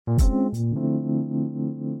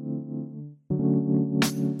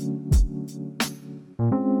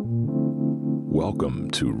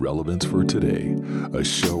Welcome to Relevance for Today, a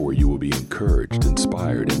show where you will be encouraged,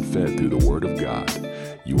 inspired, and fed through the Word of God.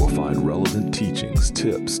 You will find relevant teachings,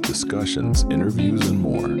 tips, discussions, interviews, and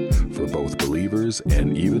more for both believers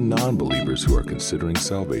and even non-believers who are considering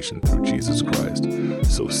salvation through Jesus Christ.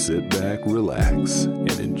 So sit back, relax,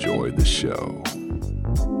 and enjoy the show.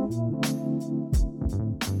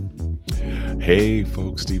 Hey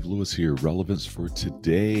folks, Steve Lewis here, Relevance for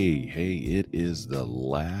Today. Hey, it is the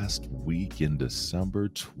last week in December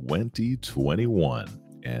 2021,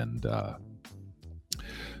 and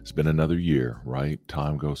it's been another year, right?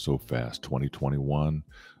 Time goes so fast. 2021,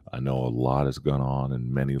 I know a lot has gone on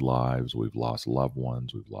in many lives. We've lost loved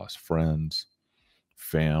ones, we've lost friends,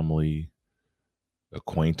 family,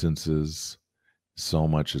 acquaintances. So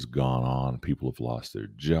much has gone on. People have lost their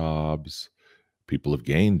jobs, people have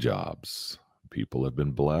gained jobs. People have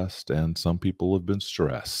been blessed and some people have been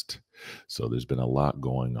stressed. So there's been a lot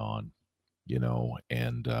going on,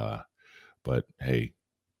 but hey,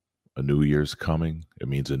 a new year's coming. It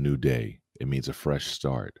means a new day. It means a fresh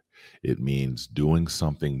start. It means doing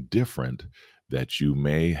something different that you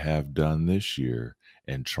may have done this year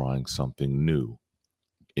and trying something new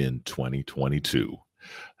in 2022.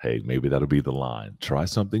 Hey, maybe that'll be the line. Try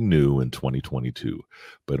something new in 2022.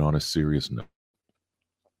 But on a serious note,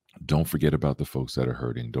 don't forget about the folks that are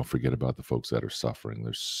hurting. Don't forget about the folks that are suffering.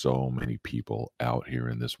 There's so many people out here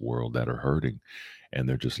in this world that are hurting and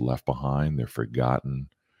they're just left behind. They're forgotten.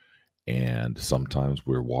 And sometimes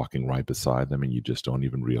we're walking right beside them and you just don't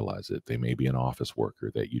even realize it. They may be an office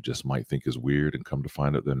worker that you just might think is weird and come to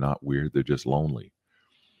find out they're not weird. They're just lonely.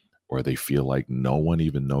 Or they feel like no one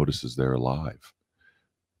even notices they're alive.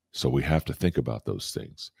 So we have to think about those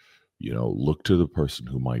things. Look to the person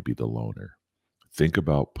who might be the loner. Think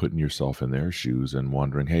about putting yourself in their shoes and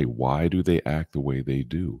wondering, hey, why do they act the way they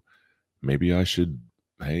do? Maybe I should,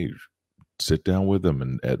 sit down with them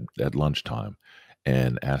and at lunchtime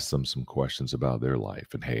and ask them some questions about their life.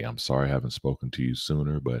 And hey, I'm sorry I haven't spoken to you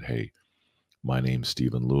sooner, but hey, my name's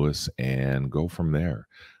Stephen Lewis, and go from there.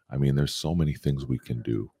 I mean, there's so many things we can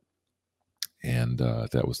do. And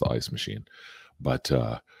that was the ice machine. But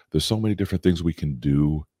there's so many different things we can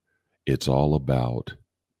do. It's all about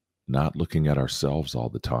not looking at ourselves all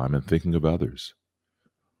the time and thinking of others.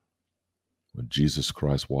 When Jesus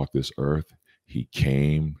Christ walked this earth, he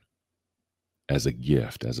came as a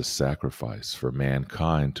gift, as a sacrifice for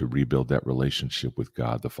mankind to rebuild that relationship with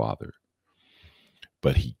God the Father.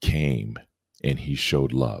 But he came and he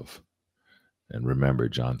showed love. And remember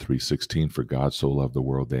John 3:16, for God so loved the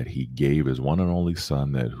world that he gave his one and only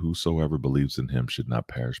Son, that whosoever believes in him should not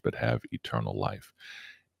perish but have eternal life.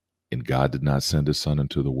 And God did not send his Son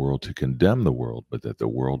into the world to condemn the world, but that the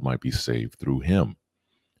world might be saved through him.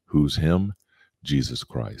 Who's him? Jesus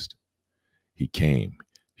Christ. He came.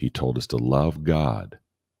 He told us to love God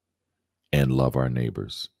and love our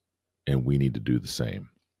neighbors. And we need to do the same.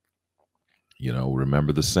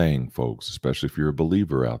 Remember the saying, folks, especially if you're a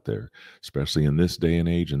believer out there, especially in this day and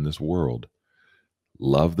age, in this world,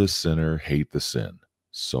 love the sinner, hate the sin.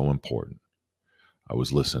 So important. I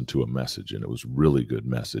was listening to a message and it was a really good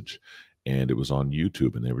message, and it was on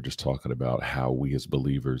YouTube, and they were just talking about how we as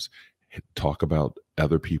believers talk about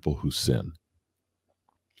other people who sin,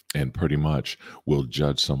 and pretty much we'll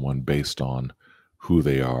judge someone based on who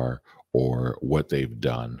they are or what they've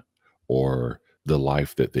done or the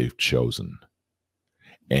life that they've chosen.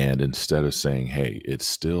 And instead of saying, hey, it's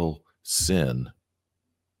still sin,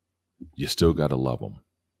 you still got to love them.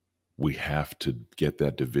 We have to get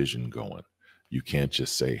that division going. You can't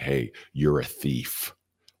just say, hey, you're a thief.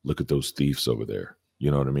 Look at those thieves over there. You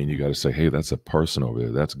know what I mean? You got to say, hey, that's a person over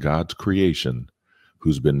there. That's God's creation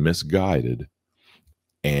who's been misguided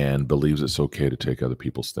and believes it's okay to take other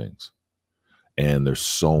people's things. And there's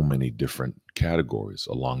so many different categories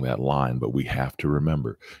along that line, but we have to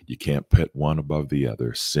remember, you can't pit one above the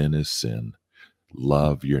other. Sin is sin.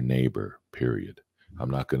 Love your neighbor, period. I'm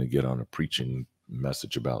not going to get on a preaching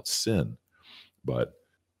message about sin, but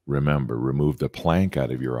remember, remove the plank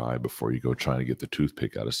out of your eye before you go trying to get the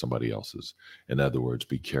toothpick out of somebody else's. In other words,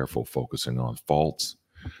 be careful focusing on faults.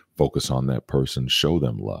 Focus on that person. Show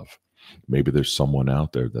them love. Maybe there's someone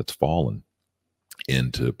out there that's fallen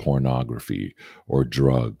into pornography or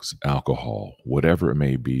drugs, alcohol, whatever it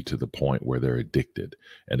may be, to the point where they're addicted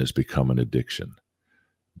and it's become an addiction.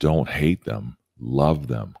 Don't hate them. Love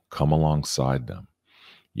them. Come alongside them.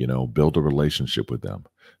 Build a relationship with them.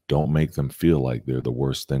 Don't make them feel like they're the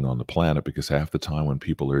worst thing on the planet, because half the time when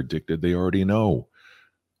people are addicted, they already know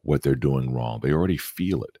what they're doing wrong. They already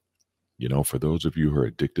feel it. For those of you who are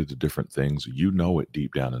addicted to different things, you know it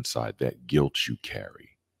deep down inside, that guilt you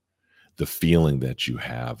carry, the feeling that you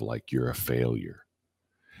have like you're a failure.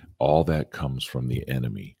 All that comes from the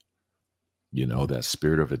enemy. That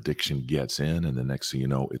spirit of addiction gets in, and the next thing you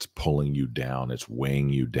know, it's pulling you down, it's weighing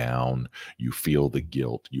you down. You feel the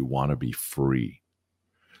guilt. You want to be free.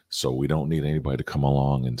 So we don't need anybody to come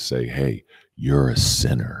along and say, hey, you're a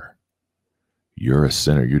sinner. You're a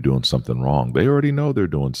sinner. You're doing something wrong. They already know they're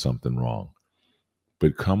doing something wrong.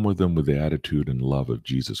 But come with them with the attitude and love of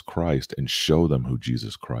Jesus Christ and show them who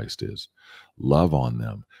Jesus Christ is. Love on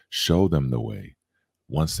them. Show them the way.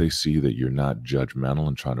 Once they see that you're not judgmental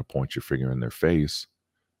and trying to point your finger in their face,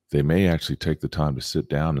 they may actually take the time to sit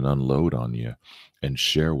down and unload on you and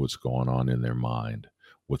share what's going on in their mind,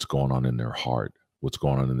 what's going on in their heart, what's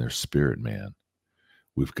going on in their spirit, man.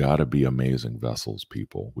 We've got to be amazing vessels,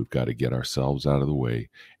 people. We've got to get ourselves out of the way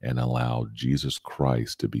and allow Jesus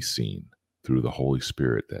Christ to be seen through the Holy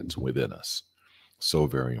Spirit that's within us. So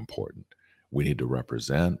very important. We need to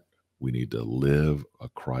represent. We need to live a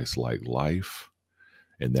Christ-like life.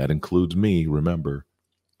 And that includes me. Remember,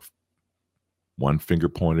 one finger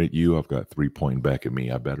pointed at you, I've got three pointing back at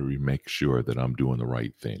me. I better make sure that I'm doing the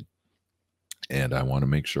right thing. And I want to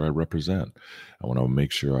make sure I represent. I want to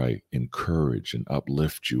make sure I encourage and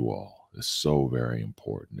uplift you all. It's so very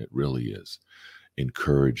important. It really is.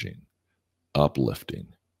 Encouraging, uplifting,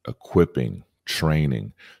 equipping,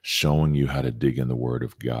 training, showing you how to dig in the Word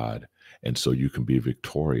of God. And so you can be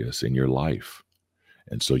victorious in your life.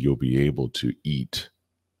 And so you'll be able to eat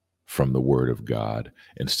from the Word of God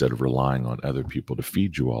instead of relying on other people to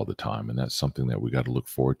feed you all the time. And that's something that we got to look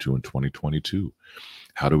forward to in 2022.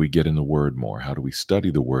 How do we get in the Word more? How do we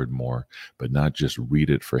study the Word more, but not just read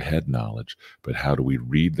it for head knowledge, but how do we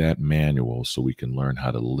read that manual so we can learn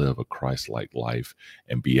how to live a Christ-like life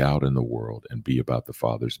and be out in the world and be about the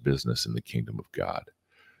Father's business in the kingdom of God?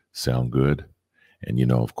 Sound good? And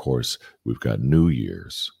of course, we've got New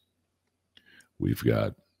Year's. We've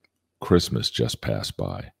got Christmas just passed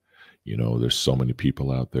by. There's so many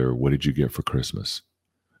people out there. What did you get for Christmas?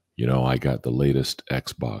 I got the latest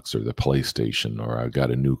Xbox or the PlayStation, or I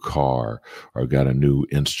got a new car, or I got a new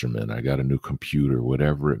instrument, I got a new computer,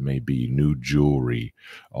 whatever it may be, new jewelry,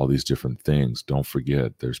 all these different things. Don't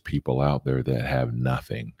forget, there's people out there that have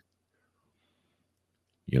nothing.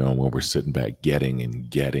 When we're sitting back getting and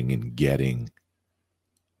getting and getting,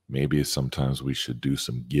 maybe sometimes we should do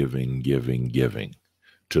some giving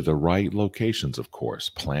to the right locations, of course.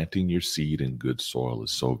 Planting your seed in good soil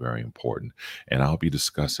is so very important. And I'll be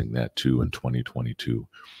discussing that too in 2022.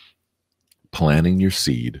 Planting your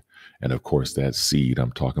seed. And of course, that seed,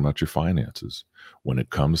 I'm talking about your finances. When it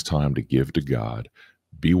comes time to give to God,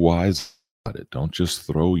 be wise about it. Don't just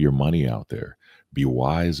throw your money out there. Be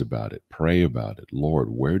wise about it. Pray about it. Lord,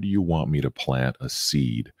 where do you want me to plant a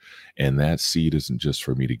seed? And that seed isn't just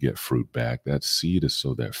for me to get fruit back. That seed is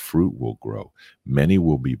so that fruit will grow. Many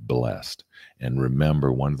will be blessed. And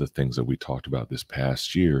remember, one of the things that we talked about this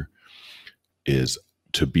past year is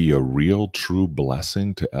to be a real, true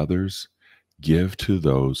blessing to others. Give to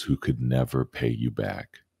those who could never pay you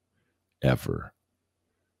back, ever.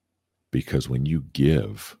 Because when you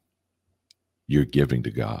give, you're giving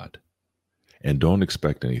to God. And don't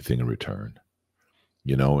expect anything in return,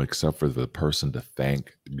 except for the person to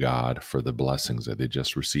thank God for the blessings that they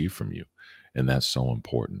just received from you. And that's so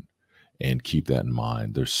important. And keep that in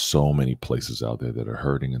mind. There's so many places out there that are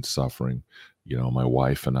hurting and suffering. My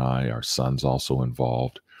wife and I, our son's also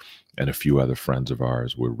involved, and a few other friends of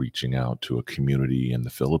ours were reaching out to a community in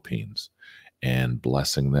the Philippines and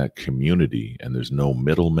blessing that community. And there's no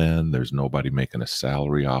middlemen. There's nobody making a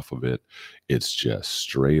salary off of it. It's just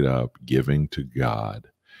straight up giving to God,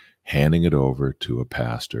 handing it over to a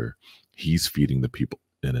pastor. He's feeding the people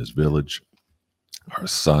in his village. Our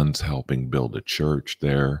son's helping build a church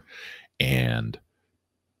there. And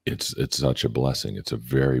it's such a blessing. It's a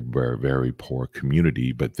very, very, very poor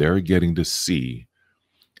community, but they're getting to see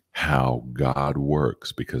how God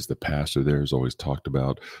works, because the pastor there has always talked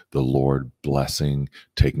about the Lord blessing,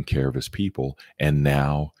 taking care of his people. And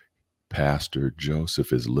now Pastor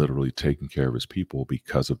Joseph is literally taking care of his people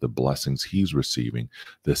because of the blessings he's receiving,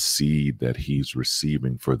 the seed that he's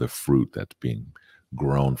receiving for the fruit that's being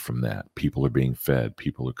grown from that. People are being fed.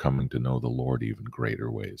 People are coming to know the Lord even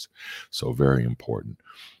greater ways. So very important.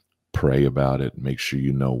 Pray about it. Make sure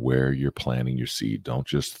you know where you're planting your seed. Don't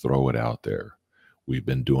just throw it out there. We've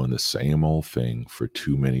been doing the same old thing for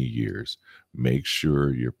too many years. Make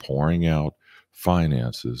sure you're pouring out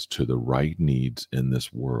finances to the right needs in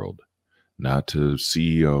this world, not to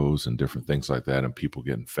CEOs and different things like that and people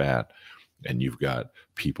getting fat. And you've got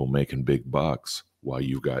people making big bucks while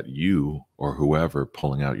you've got you or whoever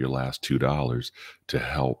pulling out your last $2 to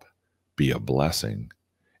help be a blessing,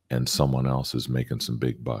 and someone else is making some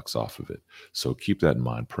big bucks off of it. So keep that in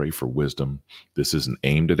mind. Pray for wisdom. This isn't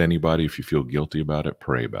aimed at anybody. If you feel guilty about it,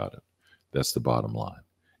 pray about it. That's the bottom line,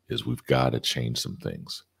 is we've got to change some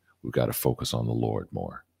things. We've got to focus on the Lord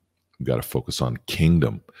more. We've got to focus on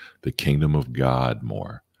kingdom, the kingdom of God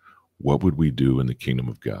more. What would we do in the kingdom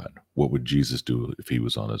of God? What would Jesus do if he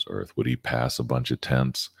was on his earth? Would he pass a bunch of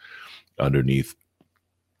tents underneath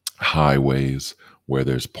highways where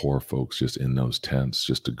there's poor folks just in those tents,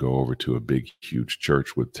 just to go over to a big, huge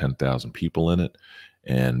church with 10,000 people in it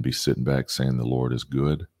and be sitting back saying the Lord is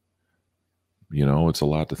good? You know, it's a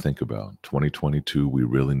lot to think about. 2022, we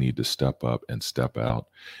really need to step up and step out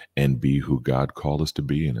and be who God called us to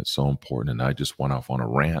be. And it's so important. And I just went off on a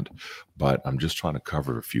rant, but I'm just trying to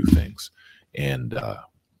cover a few things. And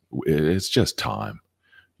it's just time.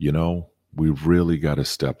 You know, we've really got to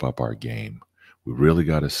step up our game. We really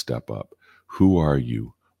got to step up. Who are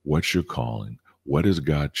you? What's your calling? What has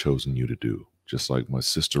God chosen you to do? Just like my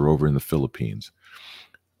sister over in the Philippines,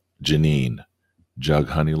 Janine, Jug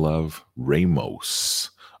Honeylove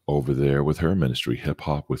Ramos over there with her ministry, Hip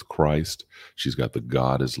Hop with Christ. She's got the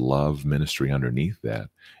God is Love ministry underneath that,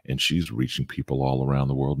 and she's reaching people all around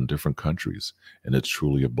the world in different countries, and it's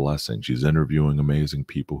truly a blessing. She's interviewing amazing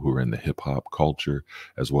people who are in the hip hop culture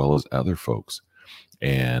as well as other folks,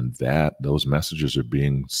 and that those messages are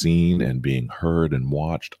being seen and being heard and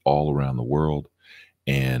watched all around the world,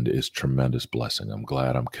 and it's tremendous blessing. I'm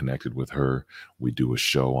glad I'm connected with her. We do a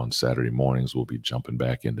show on Saturday mornings. We'll be jumping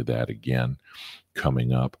back into that again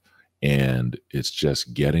coming up. And it's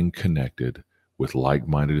just getting connected with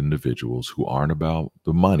like-minded individuals who aren't about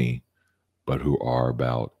the money, but who are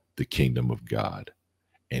about the kingdom of God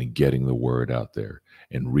and getting the word out there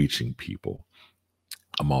and reaching people.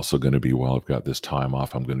 I'm also going to be, while I've got this time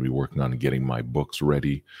off, I'm going to be working on getting my books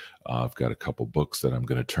ready. I've got a couple books that I'm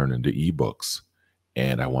going to turn into ebooks,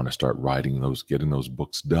 and I want to start writing those, getting those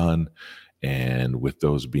books done. And with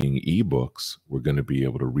those being ebooks, we're going to be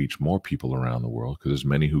able to reach more people around the world, because there's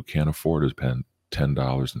many who can't afford to spend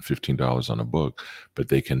 $10 and $15 on a book, but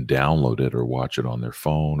they can download it or watch it on their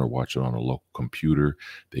phone or watch it on a local computer.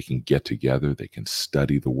 They can get together, they can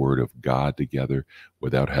study the Word of God together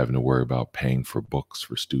without having to worry about paying for books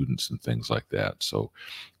for students and things like that. So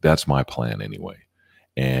that's my plan anyway.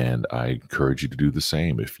 And I encourage you to do the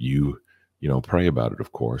same. If you know, pray about it,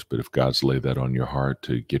 of course, but if God's laid that on your heart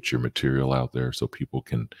to get your material out there so people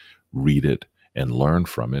can read it and learn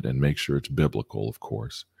from it and make sure it's biblical, of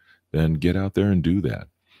course, then get out there and do that.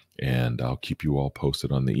 And I'll keep you all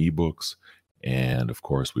posted on the ebooks. And of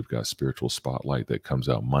course, we've got Spiritual Spotlight that comes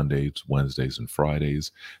out Mondays, Wednesdays, and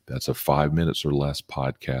Fridays. That's a 5 minutes or less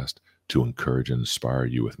podcast to encourage and inspire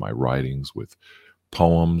you with my writings, with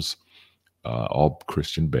poems, all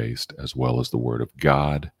Christian based, as well as the Word of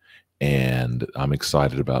God. And I'm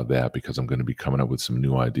excited about that because I'm going to be coming up with some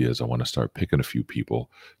new ideas. I want to start picking a few people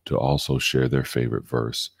to also share their favorite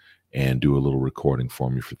verse and do a little recording for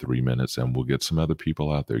me for 3 minutes. And we'll get some other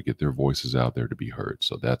people out there, get their voices out there to be heard.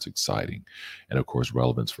 So that's exciting. And of course,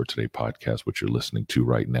 relevance for today's podcast, which you're listening to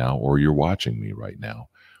right now, or you're watching me right now.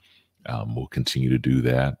 We'll continue to do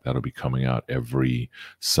that. That'll be coming out every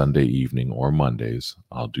Sunday evening or Mondays.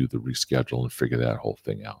 I'll do the reschedule and figure that whole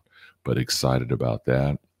thing out. But excited about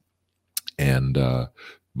that. And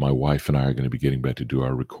my wife and I are going to be getting back to do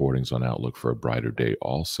our recordings on Outlook for a Brighter Day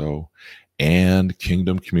also. And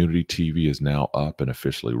Kingdom Community TV is now up and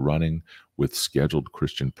officially running with scheduled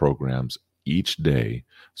Christian programs each day.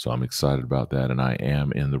 So I'm excited about that. And I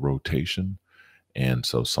am in the rotation. And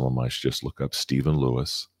so someone might just look up Stephen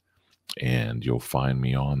Lewis and you'll find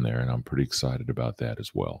me on there. And I'm pretty excited about that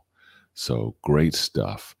as well. So great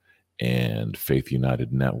stuff. And Faith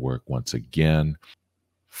United Network, once again,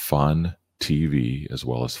 Fun TV as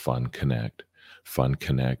well as Fun Connect. Fun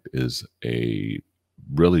Connect is a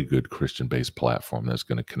really good Christian-based platform that's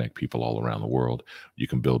going to connect people all around the world. You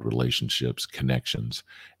can build relationships, connections,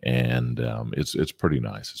 and it's pretty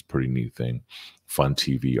nice. It's a pretty neat thing. Fun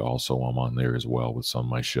TV also, I'm on there as well with some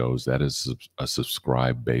of my shows. That is a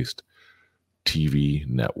subscribe-based TV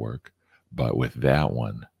network, but with that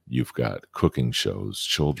one, you've got cooking shows,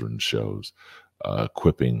 children's shows,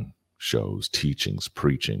 equipping shows, teachings,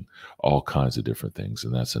 preaching, all kinds of different things.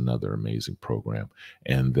 And that's another amazing program.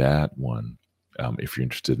 And that one, if you're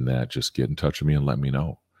interested in that, just get in touch with me and let me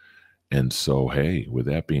know. And so, hey, with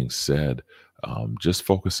that being said, just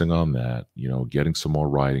focusing on that, you know, getting some more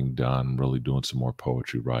writing done, really doing some more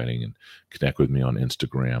poetry writing, and connect with me on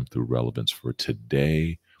Instagram through Relevance for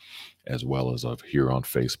Today, as well as here on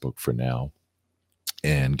Facebook for now.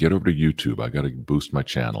 and get over to YouTube. I got to boost my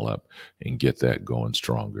channel up and get that going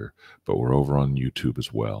stronger. But we're over on YouTube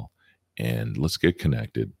as well. And let's get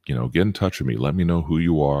connected. Get in touch with me. Let me know who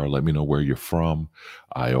you are. Let me know where you're from.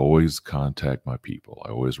 I always contact my people. I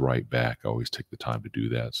always write back. I always take the time to do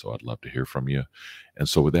that. So I'd love to hear from you. And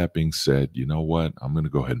so, with that being said, you know what? I'm going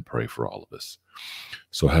to go ahead and pray for all of us.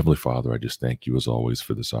 So, Heavenly Father, I just thank you as always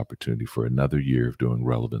for this opportunity for another year of doing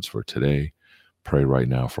relevance for today. Pray right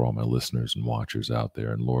now for all my listeners and watchers out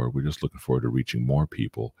there. And Lord, we're just looking forward to reaching more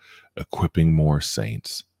people, equipping more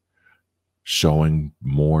saints, showing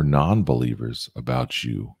more non-believers about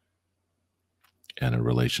you and a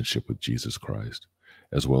relationship with Jesus Christ,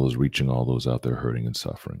 as well as reaching all those out there hurting and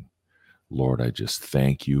suffering. Lord, I just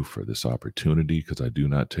thank you for this opportunity because I do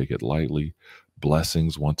not take it lightly.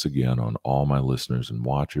 Blessings once again on all my listeners and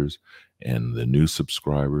watchers and the new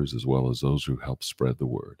subscribers, as well as those who help spread the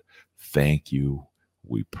word. Thank you.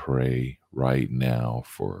 We pray right now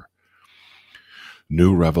for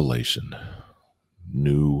new revelation,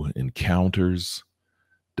 new encounters,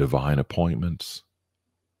 divine appointments,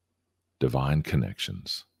 divine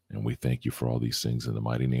connections. And we thank you for all these things. In the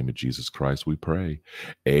mighty name of Jesus Christ, we pray.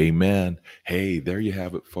 Amen. Hey, there you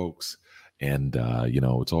have it, folks. And,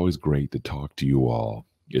 it's always great to talk to you all.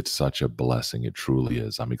 It's such a blessing. It truly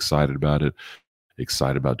is. I'm excited about it.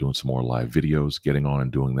 Excited about doing some more live videos, getting on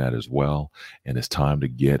and doing that as well. And it's time to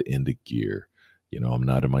get into gear. I'm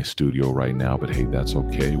not in my studio right now, but hey, that's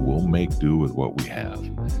okay. We'll make do with what we have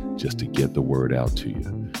just to get the word out to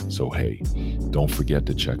you. So, hey, don't forget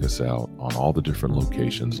to check us out on all the different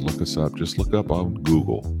locations. Look us up. Just look up on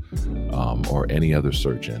Google or any other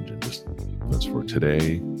search engine. Just that's for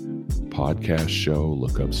today, podcast show.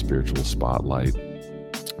 Look up Spiritual Spotlight.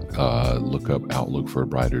 Look up Outlook for a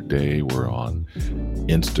Brighter Day. We're on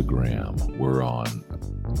Instagram. We're on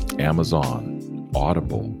Amazon,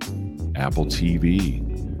 Audible, Apple TV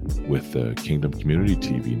with Kingdom Community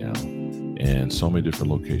TV now, and so many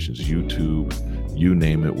different locations. YouTube, you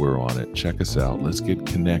name it, we're on it. Check us out. Let's get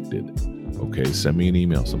connected. Okay, send me an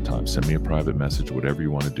email sometime. Send me a private message, whatever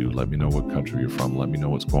you want to do. Let me know what country you're from. Let me know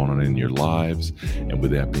what's going on in your lives. And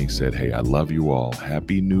with that being said, hey, I love you all.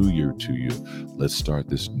 Happy New Year to you. Let's start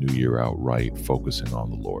this new year out right, focusing on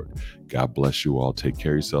the Lord. God bless you all. Take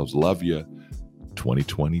care of yourselves. Love you.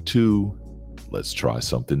 2022. Let's try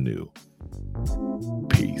something new.